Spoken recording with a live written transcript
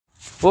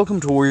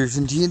Welcome to Warriors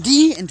in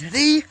D&D, and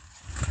today,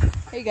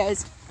 Hey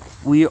guys.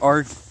 we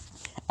are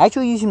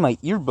actually using my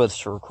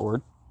earbuds to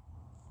record.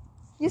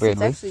 Yes,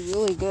 Weirdly. it's actually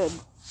really good.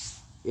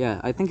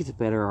 Yeah, I think it's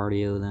better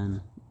audio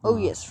than Oh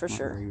yes, for my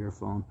sure. regular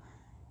phone.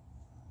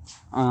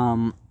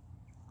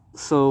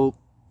 So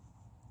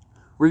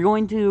we're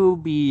going to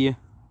be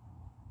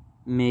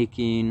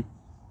making.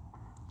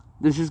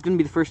 This is going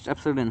to be the first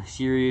episode in a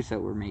series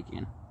that we're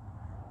making.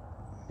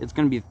 It's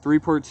going to be a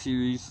 3-part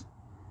series.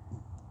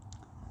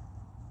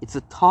 It's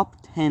a top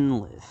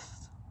 10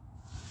 list.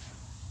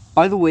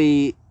 By the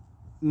way,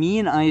 me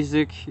and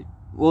Isaac,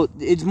 well,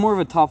 it's more of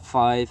a top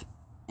 5,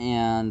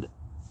 and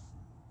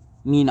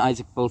me and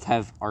Isaac both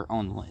have our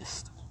own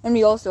list. And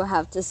we also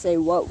have to say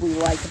what we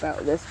like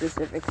about this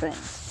specific thing.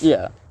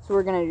 Yeah. So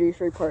we're gonna do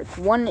 3 parts.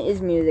 1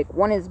 is music,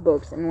 1 is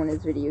books, and 1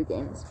 is video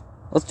games.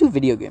 Let's do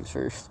video games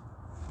first.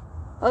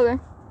 Okay.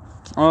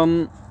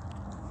 So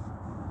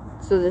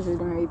this is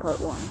gonna be part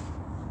 1.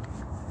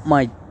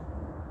 my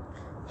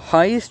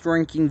highest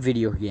ranking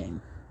video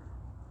game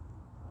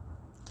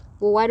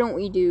Well, why don't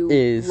we do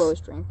is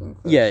lowest ranking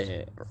first?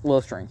 Yeah.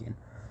 Lowest ranking.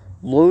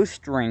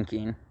 Lowest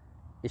ranking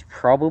is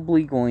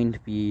probably going to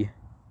be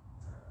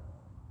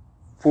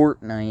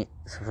Fortnite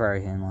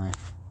Safari Handline.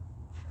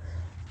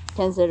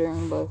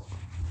 Considering both.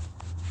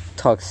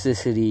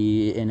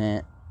 Toxicity in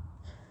it.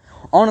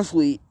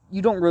 Honestly,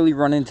 you don't really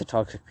run into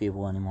toxic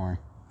people anymore.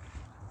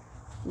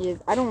 Yeah,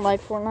 I don't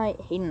like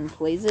Fortnite. Hayden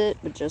plays it,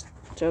 but just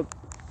to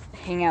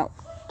hang out,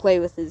 play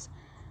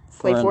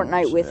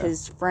Fortnite with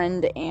his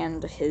friend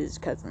and his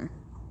cousin.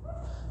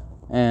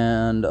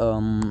 And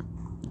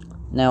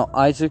now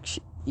Isaac,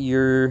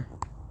 you're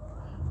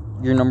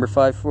number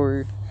 5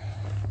 for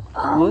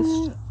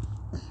list.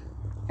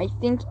 I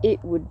think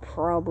it would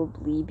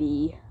probably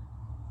be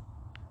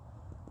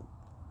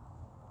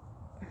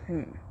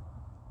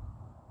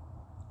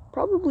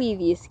probably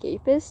The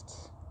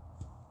Escapists.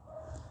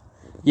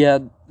 Yeah,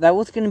 that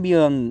was gonna be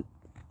on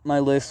my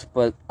list,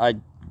 but I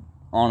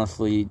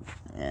honestly,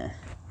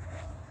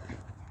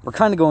 we're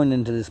kind of going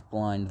into this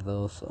blind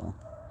though, so.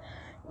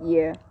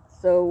 Yeah.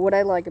 So what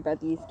I like about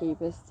The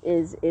Escapists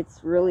is it's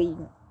really,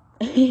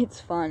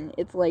 it's fun.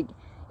 It's like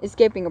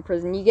escaping a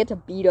prison. You get to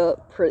beat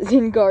up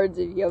prison guards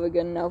if you have a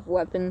good enough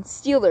weapon,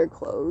 steal their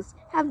clothes,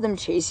 have them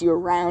chase you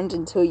around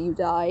until you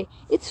die.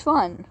 It's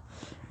fun.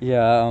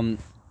 Yeah,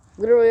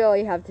 Literally all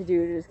you have to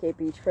do to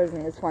escape each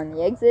prison is find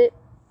the exit,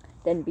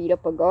 then beat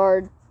up a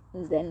guard,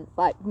 and then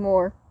fight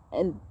more,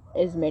 and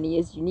as many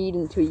as you need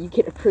until you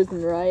get a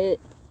prison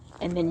riot,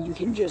 and then you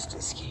can just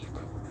escape.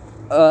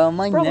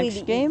 my Probably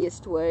next the game,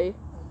 easiest way.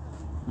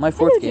 my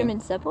 4th game. Jim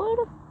and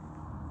Sepulveda?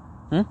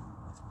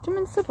 Jim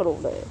and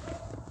Sepulveda.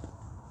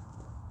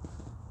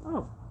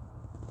 Oh,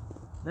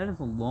 that is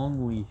a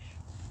long leash.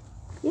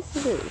 Yes,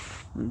 it is.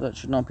 That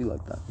should not be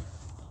like that.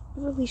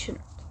 It really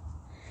shouldn't.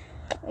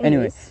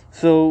 Anyway,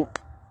 so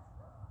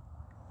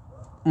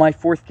my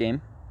 4th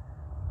game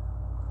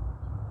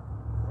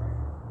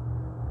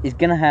is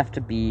gonna have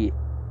to be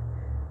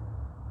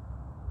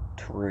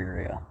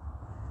Terraria.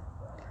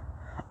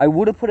 I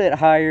would have put it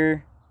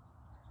higher,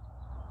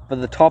 but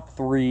the top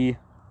 3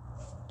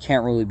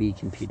 can't really be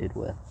competed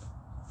with.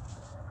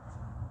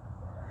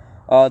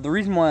 The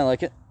reason why I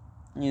like it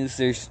is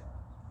there's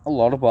a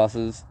lot of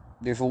bosses.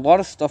 There's a lot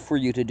of stuff for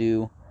you to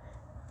do,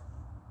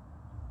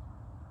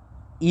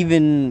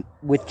 even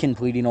with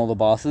completing all the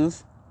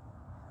bosses.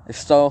 There's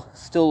still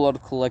a lot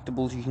of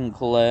collectibles you can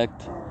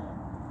collect.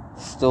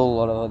 Still a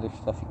lot of other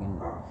stuff you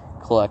can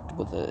collect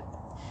with it.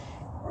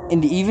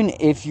 And even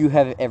if you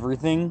have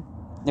everything,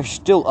 they're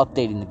still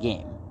updating the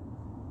game.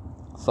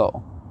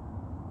 So.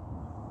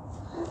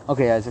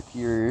 Okay, Isaac,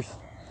 yours.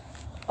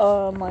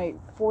 My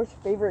 4th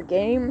favorite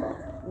game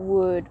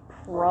would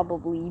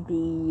probably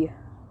be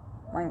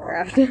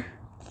Minecraft.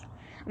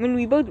 I mean,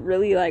 we both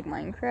really like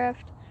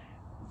Minecraft,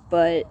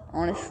 but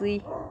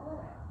honestly,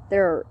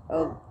 there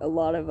are a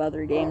lot of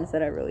other games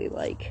that I really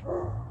like.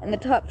 And the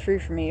top 3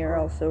 for me are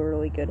also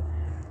really good.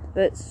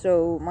 But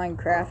so,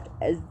 Minecraft,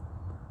 as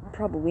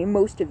probably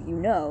most of you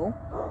know,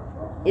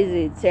 is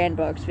a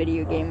sandbox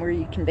video game where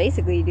you can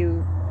basically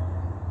do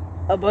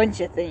a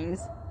bunch of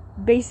things.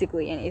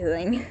 Basically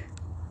anything.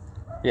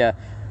 Yeah.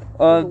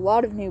 There's a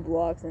lot of new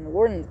blocks, and the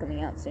Warden's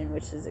coming out soon,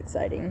 which is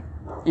exciting.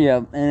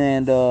 Yeah,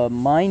 and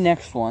my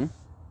next one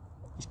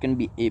is going to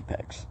be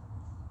Apex.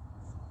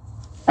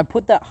 I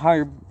put that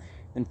higher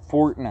than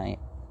Fortnite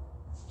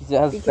because it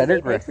has better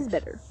Apex graphics. is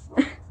better.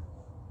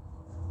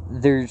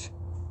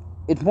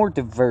 It's more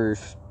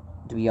diverse,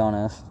 to be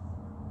honest.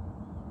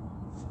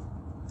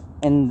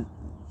 And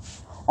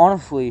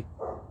honestly,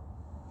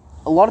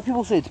 a lot of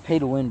people say it's pay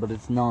to win, but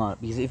it's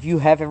not, because if you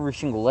have every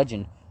single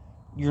legend,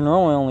 you're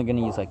normally only going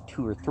to use like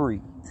 2 or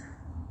 3.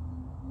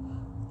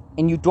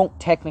 And you don't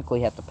technically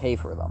have to pay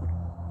for them.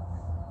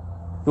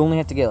 You only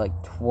have to get like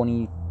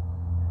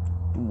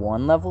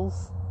 21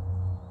 levels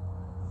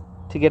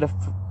to get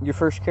your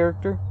first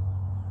character,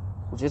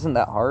 which isn't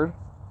that hard.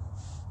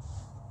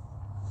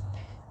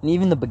 And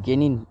even the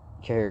beginning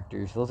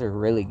characters, those are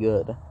really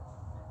good.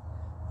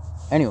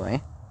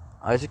 Anyway,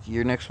 Isaac,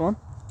 your next one?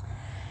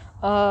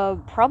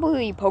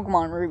 Probably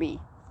Pokemon Ruby.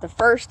 The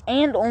first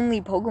and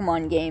only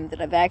Pokemon game that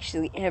I've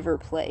actually ever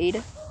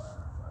played.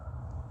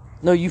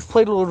 No, you've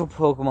played a little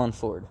Pokemon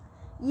Sword.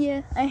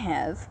 Yeah, I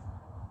have.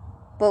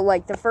 But,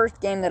 like, the first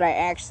game that I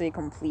actually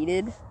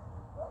completed,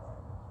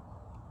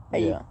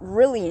 I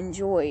really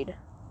enjoyed.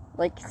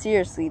 Like,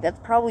 seriously, that's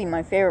probably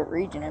my favorite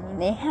region. I mean,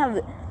 they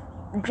have...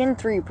 Gen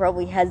 3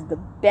 probably has the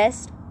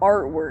best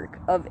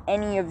artwork of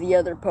any of the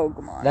other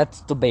Pokemon.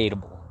 That's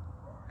debatable.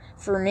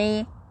 For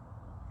me,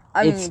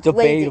 It's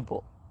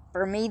debatable.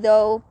 For me,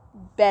 though,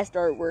 best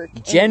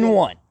artwork. Gen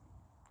 1.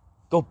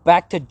 Go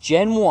back to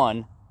Gen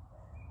 1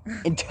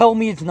 and tell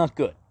me it's not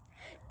good.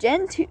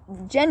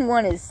 Gen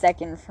 1 is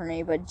second for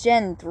me, but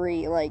Gen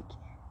 3, like,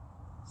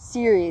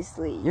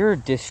 seriously. You're a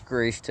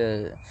disgrace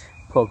to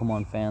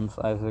Pokemon fans,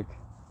 Isaac.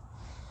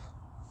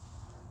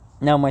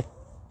 Now, my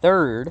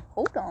third...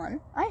 Hold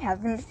on, I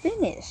haven't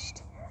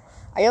finished.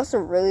 I also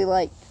really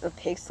like the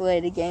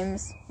pixelated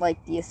games,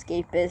 like The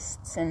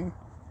Escapists and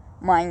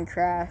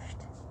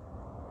Minecraft.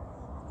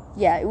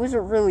 Yeah, it was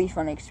a really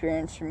fun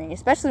experience for me,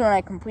 especially when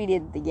I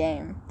completed the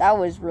game. That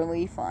was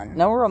really fun.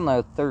 Now we're on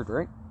the third,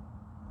 right?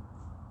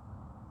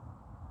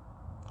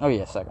 Oh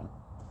yeah, second.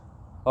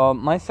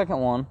 My second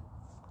one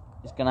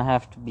is gonna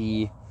have to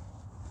be...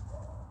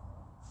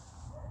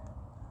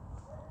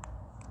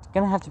 It's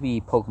gonna have to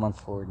be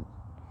Pokemon Sword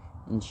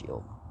and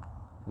Shield,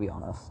 to be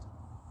honest.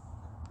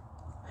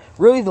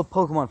 Really, the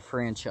Pokemon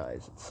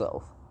franchise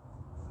itself.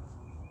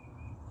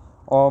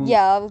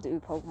 Yeah, I'll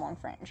do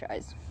Pokemon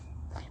franchise.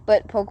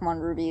 But Pokemon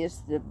Ruby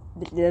is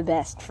the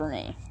best for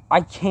me.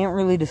 I couldn't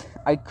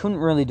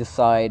really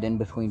decide in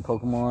between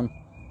Pokemon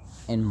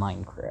and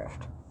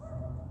Minecraft.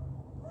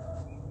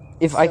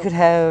 If I could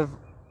have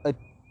a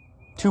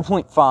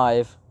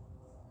 2.5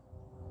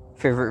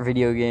 favorite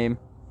video game,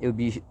 it would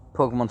be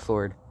Pokemon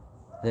Sword,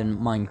 then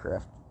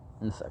Minecraft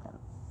in second.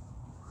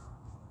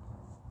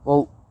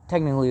 Well,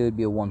 technically it would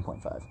be a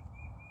 1.5.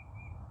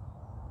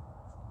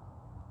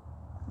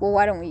 Well,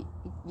 why don't we...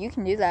 You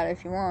can do that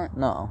if you want.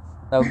 No,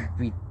 that would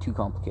be too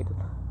complicated.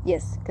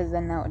 Yes, because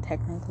then that would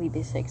technically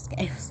be 6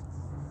 games.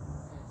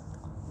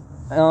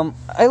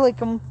 I like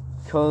them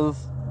because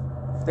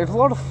there's a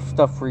lot of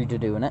stuff for you to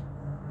do in it.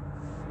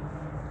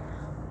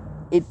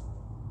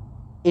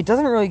 It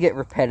doesn't really get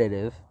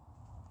repetitive.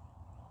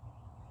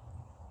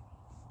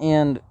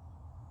 And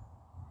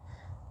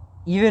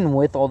even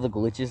with all the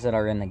glitches that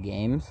are in the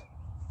games,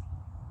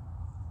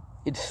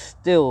 it's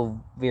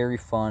still very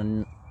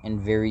fun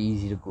and very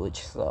easy to glitch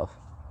stuff.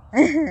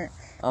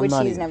 Which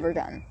he's never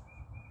done.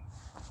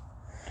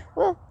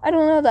 Well, I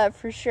don't know that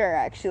for sure,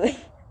 actually.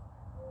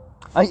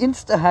 I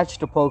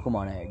insta-hatched a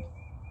Pokemon egg.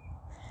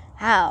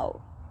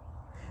 How?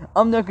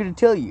 I'm not gonna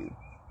tell you.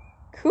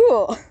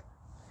 Cool.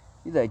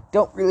 Because I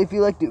don't really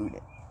feel like doing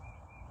it.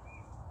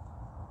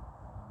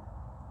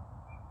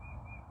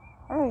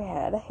 I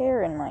had a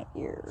hair in my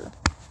ear.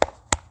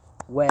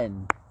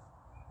 When?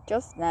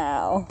 Just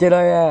now. Did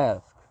I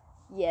ask?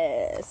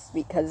 Yes,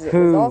 because it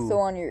was also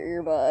on your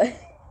earbud.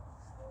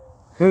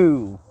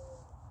 Who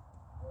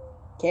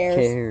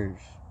cares?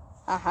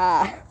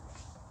 Aha.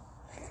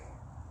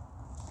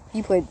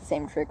 You played the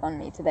same trick on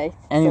me today.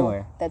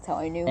 Anyway. So that's how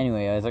I knew.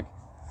 Anyway, Isaac,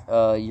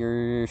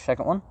 your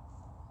second one?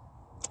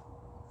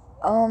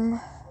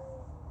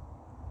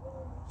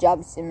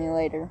 Job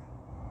Simulator.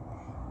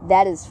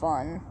 That is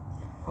fun.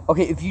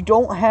 Okay, if you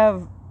don't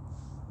have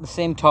the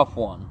same top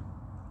one,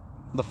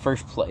 the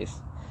first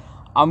place,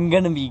 I'm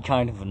gonna be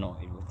kind of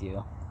annoyed with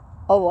you.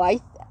 Oh, I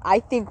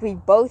think we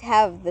both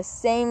have the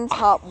same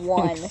top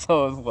one.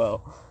 So as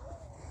well.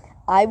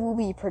 I will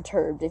be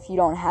perturbed if you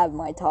don't have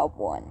my top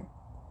one.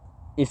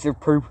 Is there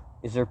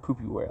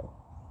Poopy Whale?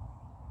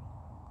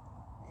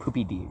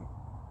 Poopy Deer?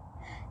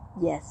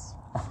 Yes.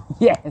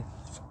 Yes.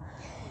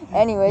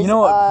 Anyways, you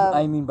know what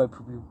I mean by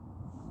Poopy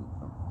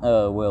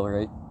Whale,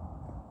 right?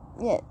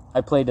 Yeah.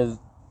 I played as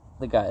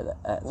the guy that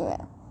has it.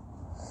 Yeah.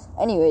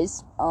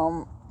 Anyways,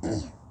 so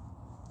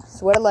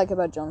what I like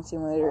about Job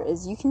Simulator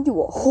is you can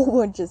do a whole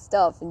bunch of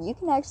stuff, and you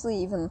can actually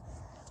even,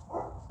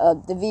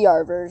 the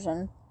VR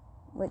version.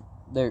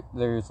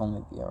 There is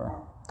only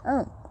VR.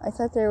 Oh, I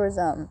thought there was,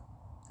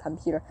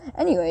 computer.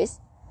 Anyways,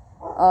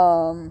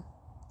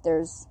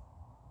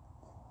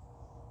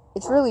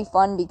 it's really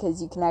fun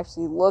because you can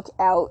actually look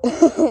out,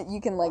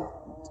 you can, like,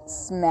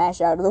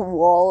 smash out of the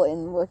wall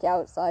and look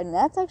outside, and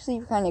that's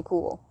actually kind of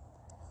cool.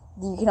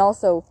 You can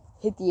also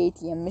hit the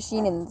ATM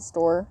machine in the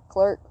store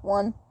clerk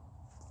one,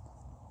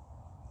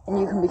 and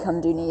you can become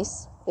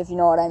Denise, if you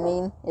know what I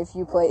mean, if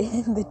you play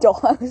the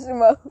dollhouse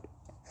mode.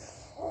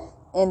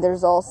 And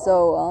there's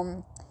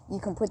also, you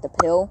can put the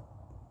pill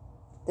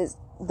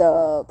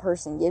the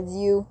person gives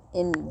you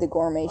in the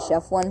Gourmet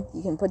Chef one.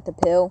 You can put the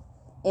pill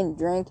in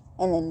drink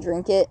and then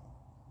drink it.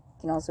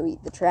 You can also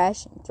eat the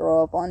trash and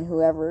throw up on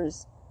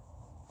whoever's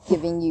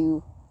giving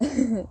you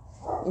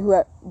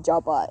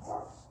Jawbot.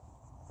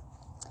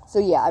 So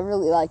yeah, I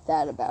really like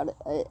that about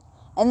it.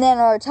 And then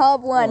our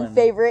top one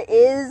favorite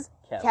is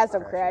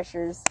Castle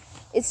Crashers.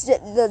 It's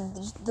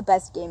just the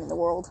best game in the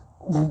world.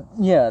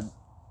 Yeah.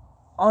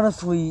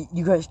 honestly,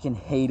 you guys can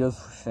hate us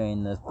for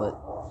saying this, but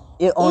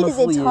it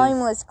honestly is a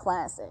timeless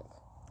classic.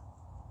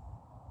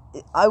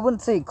 I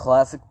wouldn't say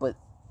classic, but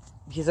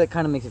because that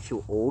kind of makes it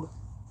feel old.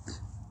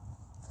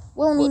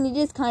 Well, I mean, it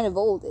is kind of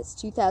old. It's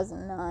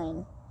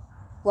 2009.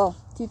 Well,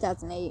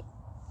 2008.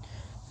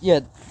 Yeah,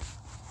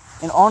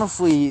 and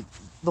honestly,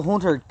 the whole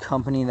entire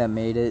company that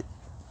made it,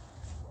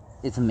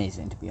 it's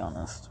amazing, to be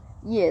honest.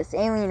 Yes,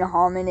 Alien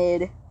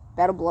Hominid,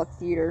 Battle Block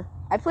Theater.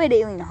 I played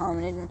Alien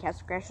Hominid in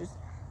Castle Crashers,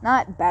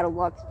 not Battle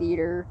Block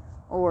Theater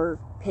or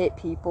Pit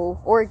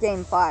People or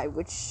Game 5,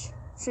 which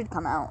should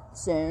come out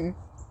soon.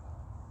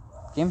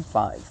 Game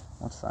 5?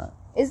 What's that?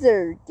 Is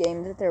their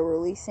game that they're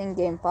releasing,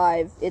 Game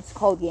 5. It's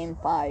called Game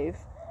 5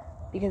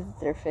 because it's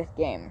their 5th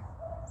game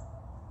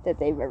that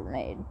they've ever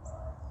made.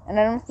 And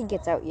I don't think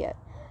it's out yet.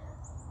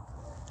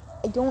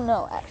 I don't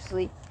know,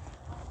 actually.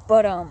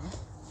 But,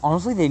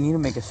 honestly, they need to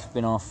make a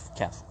spin-off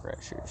Castle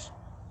Crashers.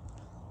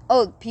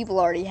 Oh, people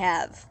already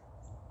have.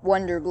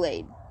 Wonder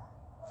Blade.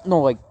 No,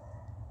 like,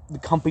 the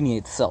company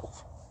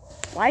itself.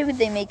 Why would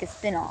they make a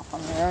spin-off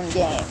on their own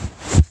game?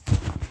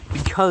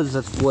 Because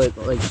that's what,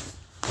 like,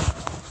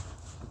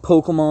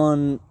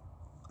 Pokemon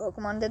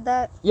did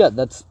that? Yeah,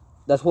 that's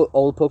what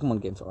all the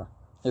Pokemon games are.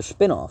 They're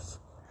spin-offs.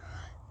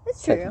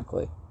 That's true.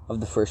 Technically, of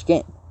the first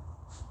game.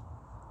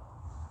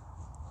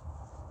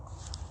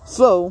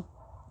 So,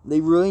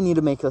 they really need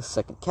to make a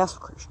second Castle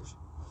Crashers.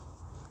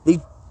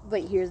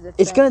 But here's the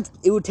thing.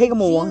 It would take them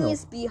a while. The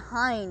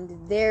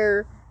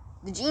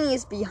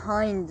genius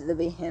behind the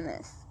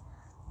Behemoth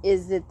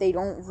is that they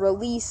don't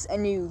release a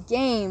new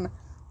game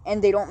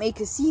and they don't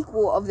make a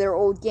sequel of their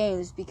old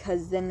games,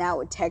 because then that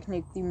would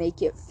technically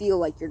make it feel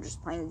like you're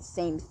just playing the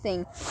same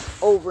thing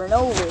over and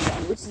over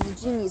again, which is the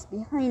genius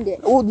behind it.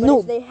 Oh, but no.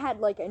 if they had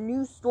like a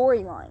new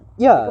storyline,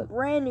 yeah, like a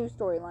brand new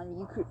storyline,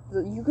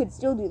 you could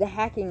still do the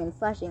hacking and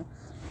slashing.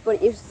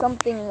 But if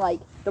something like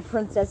the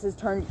princesses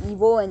turned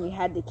evil and you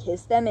had to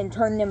kiss them and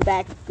turn them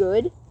back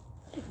good,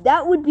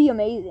 that would be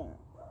amazing.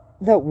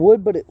 That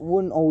would, but it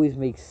wouldn't always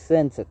make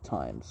sense at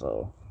times,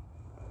 so.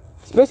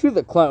 Especially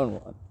the clown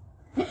one.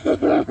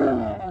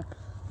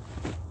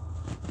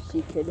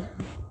 She could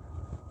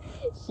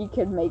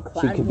make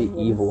clown She could be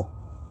minions. evil.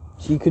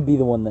 She could be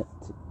the one that...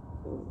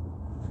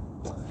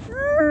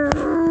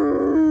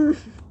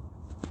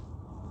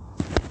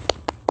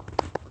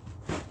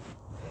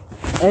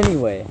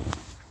 Anyway.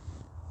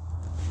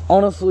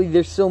 Honestly,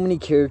 there's so many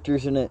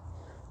characters in it.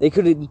 They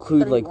could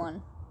include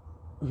 31.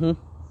 like...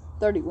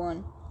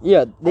 31.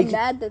 Yeah, I'm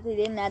mad that they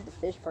didn't add the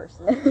fish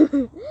person.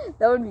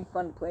 That would be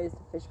fun to play as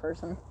the fish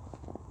person.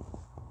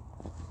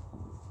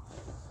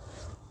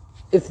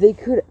 If they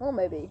could... Well,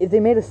 maybe. If they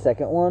made a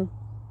second one,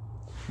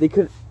 they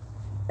could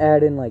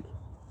add in like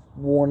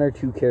 1 or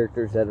 2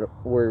 characters that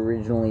were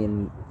originally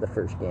in the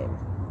first game.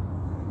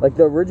 Like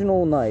the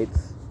original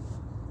Knights.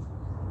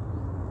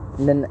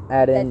 And then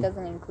add in... That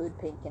doesn't include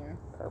Pink and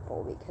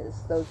Purple,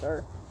 because those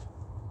are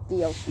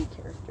DLC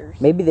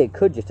characters. Maybe they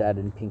could just add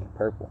in Pink and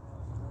Purple.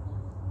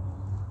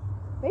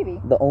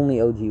 Maybe. The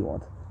only OG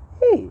ones.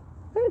 Hey,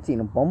 I haven't seen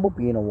a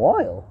Bumblebee in a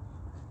while.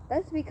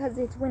 That's because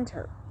it's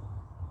winter.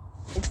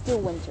 It's still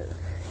winter.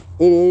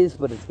 It is,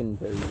 but it's getting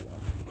very warm.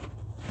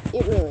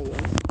 It really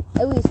is.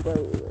 At least where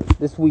we live.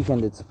 This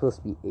weekend it's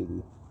supposed to be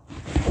 80.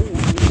 Ooh.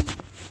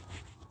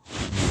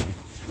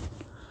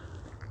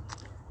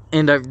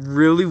 And I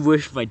really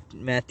wish my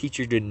math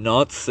teacher did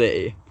not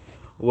say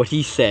what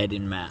he said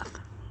in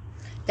math.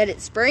 That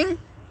it's spring?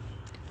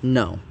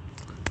 No.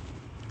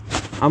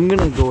 I'm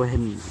gonna go ahead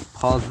and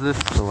pause this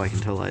so I can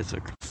tell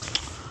Isaac.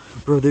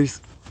 Bro, there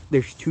was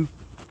 2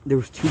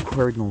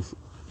 cardinals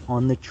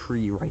on the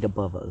tree right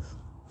above us.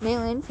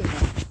 Male and female.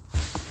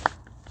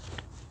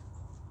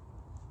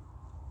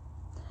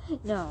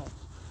 No.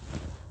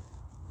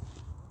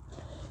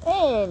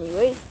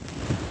 Anyway.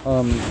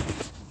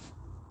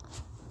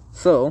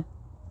 So,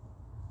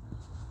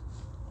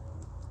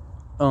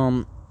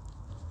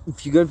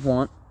 if you guys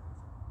want,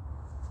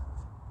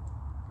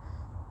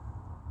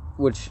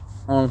 which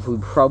honestly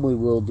we probably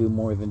will do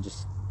more than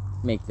just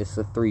make this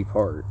a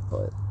 3-part,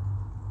 but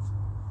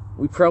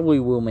we probably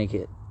will make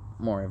it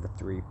more of a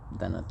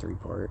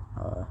 3-part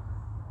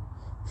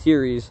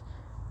series.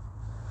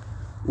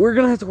 We're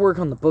gonna have to work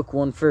on the book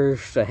one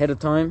first ahead of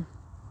time,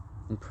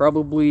 and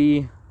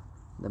probably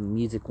the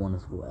music one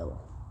as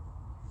well.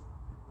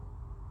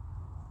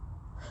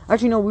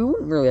 Actually, no, we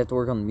wouldn't really have to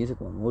work on the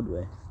music one, would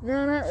we?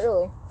 No, not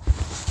really.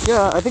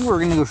 Yeah, I think we're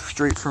gonna go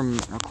straight from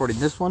recording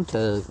this one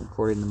to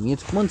recording the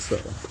music one, so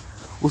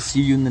we'll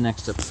see you in the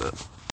next episode.